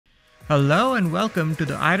Hello and welcome to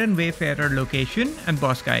the Iron Wayfarer location and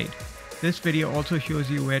boss guide. This video also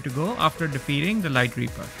shows you where to go after defeating the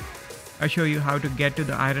Lightreaper. I show you how to get to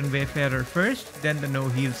the Iron Wayfarer first, then the no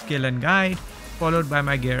heal skill and guide, followed by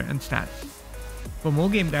my gear and stats. For more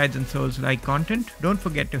game guides and Souls-like content, don't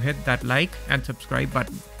forget to hit that like and subscribe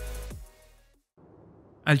button.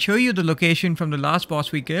 I'll show you the location from the last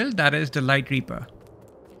boss we killed, that is the Lightreaper.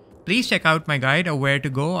 Please check out my guide of where to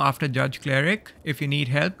go after Judge Cleric if you need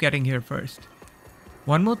help getting here first.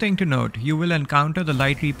 One more thing to note, you will encounter the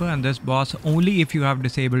Lightreaper and this boss only if you have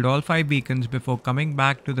disabled all 5 beacons before coming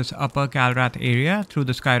back to this upper CALRATH area through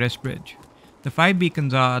the Skyrest Bridge. The 5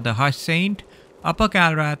 beacons are the Hush Saint, Upper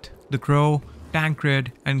CALRATH, the Crow,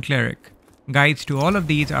 Tancred and Cleric. Guides to all of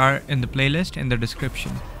these are in the playlist in the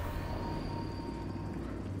description.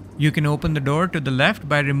 You can open the door to the left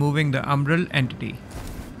by removing the Umbral entity.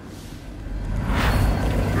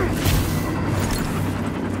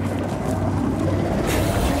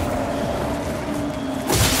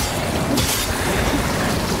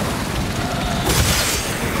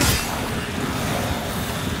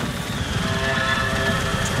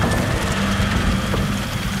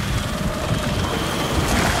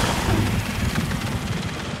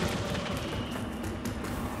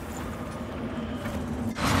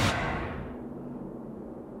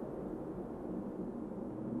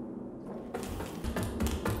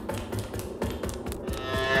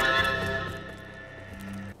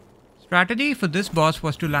 Strategy for this boss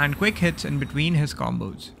was to land quick hits in between his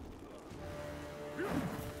combos.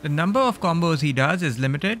 The number of combos he does is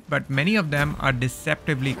limited, but many of them are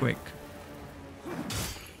deceptively quick.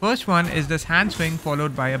 First one is this hand swing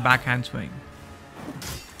followed by a backhand swing.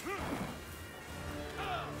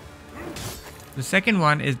 The second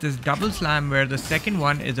one is this double slam where the second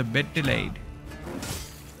one is a bit delayed.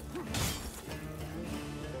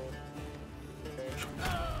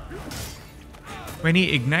 When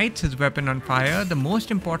he ignites his weapon on fire, the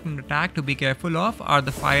most important attack to be careful of are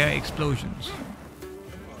the fire explosions.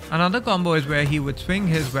 Another combo is where he would swing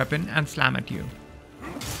his weapon and slam at you.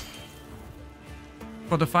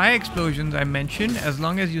 For the fire explosions I mentioned, as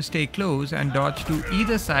long as you stay close and dodge to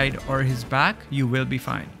either side or his back, you will be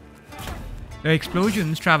fine. The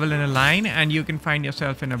explosions travel in a line and you can find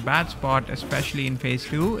yourself in a bad spot, especially in phase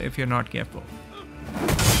 2 if you're not careful.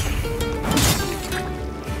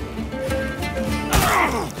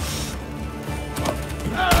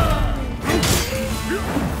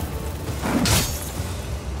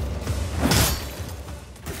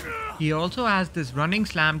 He also has this running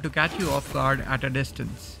slam to catch you off guard at a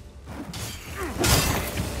distance.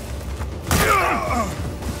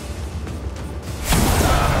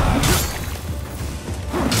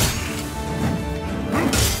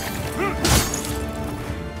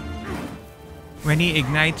 When he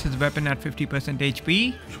ignites his weapon at 50%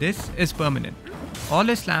 HP, this is permanent. All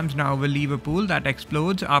his slams now will leave a pool that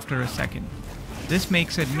explodes after a second. This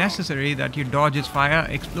makes it necessary that you dodge his fire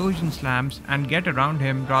explosion slams and get around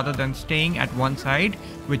him rather than staying at one side,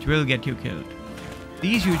 which will get you killed.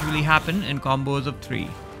 These usually happen in combos of 3.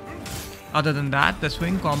 Other than that, the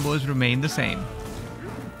swing combos remain the same.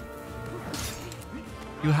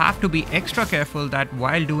 You have to be extra careful that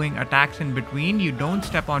while doing attacks in between, you don't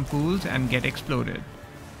step on pools and get exploded.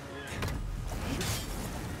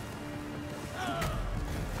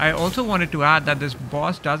 I also wanted to add that this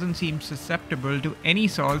boss doesn't seem susceptible to any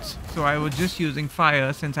salts, so I was just using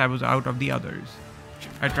fire since I was out of the others.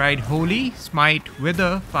 I tried Holy, Smite,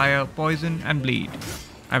 Wither, Fire, Poison and Bleed.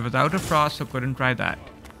 I was out of Frost so couldn't try that.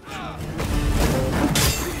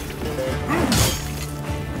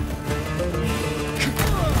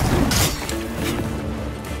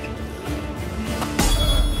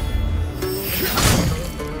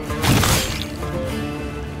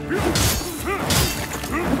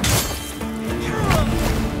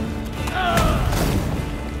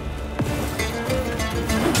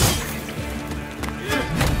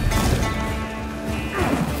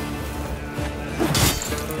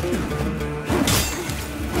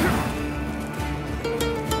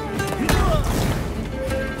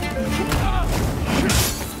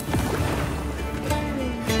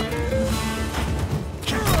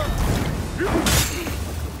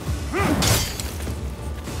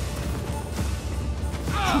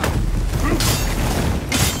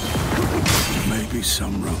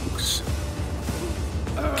 Some rogues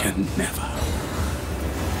can never.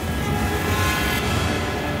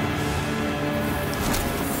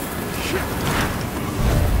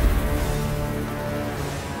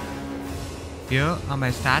 Here are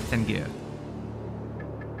my stats and gear.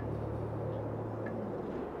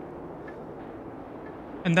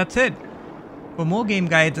 And that's it. For more game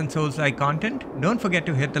guides and Souls-like content, don't forget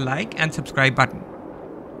to hit the like and subscribe button.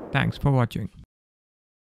 Thanks for watching.